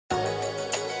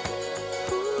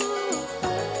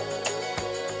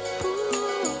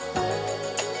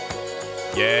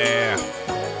Yeah.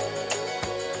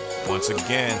 Once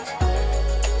again,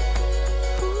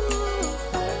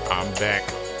 I'm back,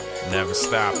 never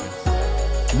stopping.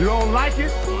 You don't like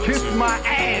it? Kiss my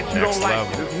ass. You don't like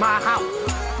it. It's my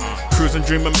house. Cruising,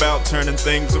 dreaming about turning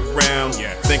things around.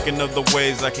 Thinking of the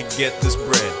ways I could get this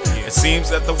bread. It seems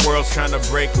that the world's trying to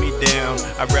break me down.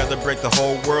 I'd rather break the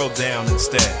whole world down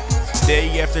instead.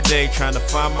 Day after day trying to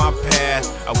find my path.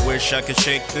 I wish I could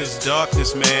shake this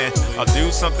darkness, man. I'll do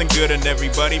something good and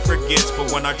everybody forgets,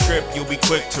 but when I trip, you'll be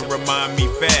quick to remind me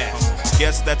fast.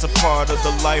 Guess that's a part of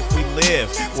the life we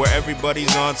live, where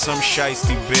everybody's on some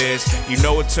shiesty biz. You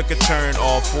know it took a turn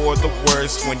all for the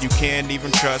worse when you can't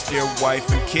even trust your wife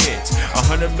and kids.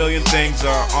 100 million things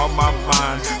are on my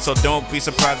mind, so don't be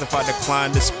surprised if I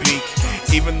decline to speak.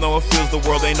 Even though it feels the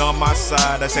world ain't on my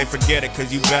side, I say forget it,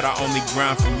 cause you better only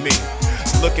grind for me.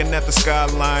 Looking at the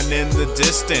skyline in the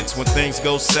distance, when things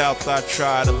go south I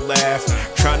try to laugh,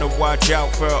 trying to watch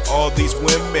out for all these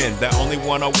women that only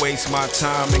wanna waste my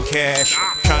time and cash,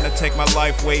 trying to take my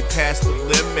life way past the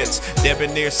limits.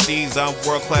 Debonair seas, I'm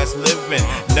world-class living,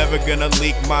 never gonna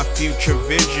leak my future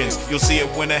visions. You'll see it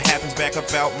when it happens, back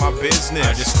about my business.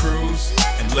 I just cruise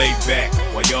and lay back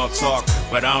while y'all talk,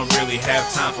 but I don't really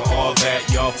have time for all that.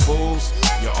 Y'all fools,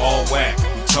 you're all whack.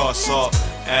 You toss salt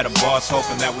at a boss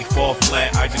hoping that we fall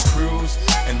flat. I just cruise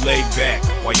and lay back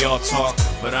while y'all talk,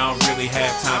 but I don't really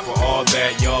have time for all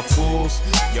that. Y'all fools,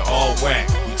 you're all whack.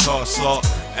 You toss salt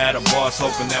at a boss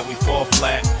hoping that we fall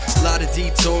flat. Lot of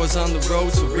detours on the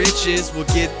road to riches. We'll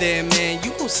get there, man,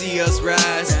 you gon' see us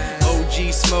rise.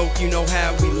 OG smoke, you know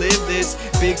how we live this.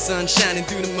 Big sun shining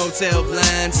through the motel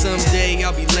blinds. Someday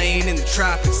I'll be laying in the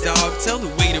tropics, dog. Tell the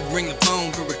waiter bring the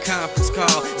phone for a conference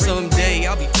call. Someday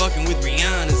I'll be fucking with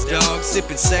Rihanna's dog,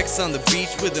 sipping sex on the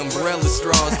beach with umbrella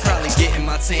straws. Probably getting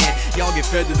my tan, y'all get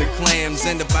fed to the clams.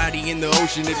 And the body in the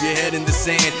ocean if your head in the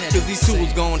sand. Cause these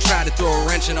tools gon' try to throw a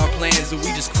wrench in our plans, so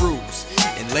we just cruise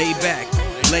and lay back,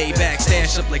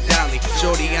 stash up like Dolly.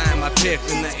 Shorty eyeing my piff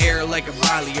in the air like a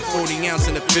volley. A 40 ounce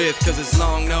in the fifth, cause it's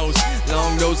long nose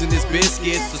in this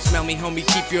biscuit. So smell me, homie,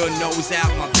 keep your nose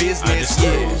out my business. I just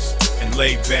cruise and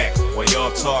lay back while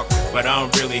y'all talk, but I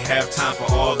don't really have time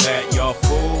for all that. Y'all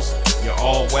fools, you're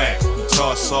all whack. You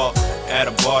toss salt at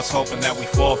a boss hoping that we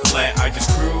fall flat. I just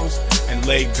cruise and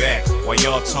lay back while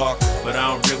y'all talk, but I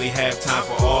don't really have time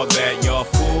for all that. Y'all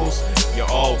fools, you're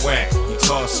all whack. You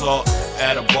toss salt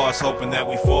at a boss hoping that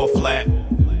we fall flat.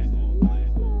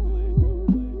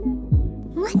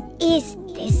 What is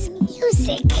this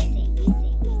music?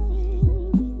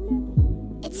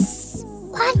 It's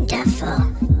wonderful.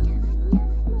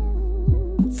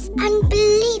 It's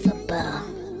unbelievable.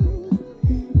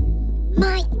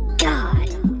 My God,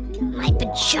 my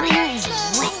vagina is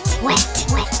wet, wet,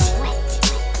 wet, wet.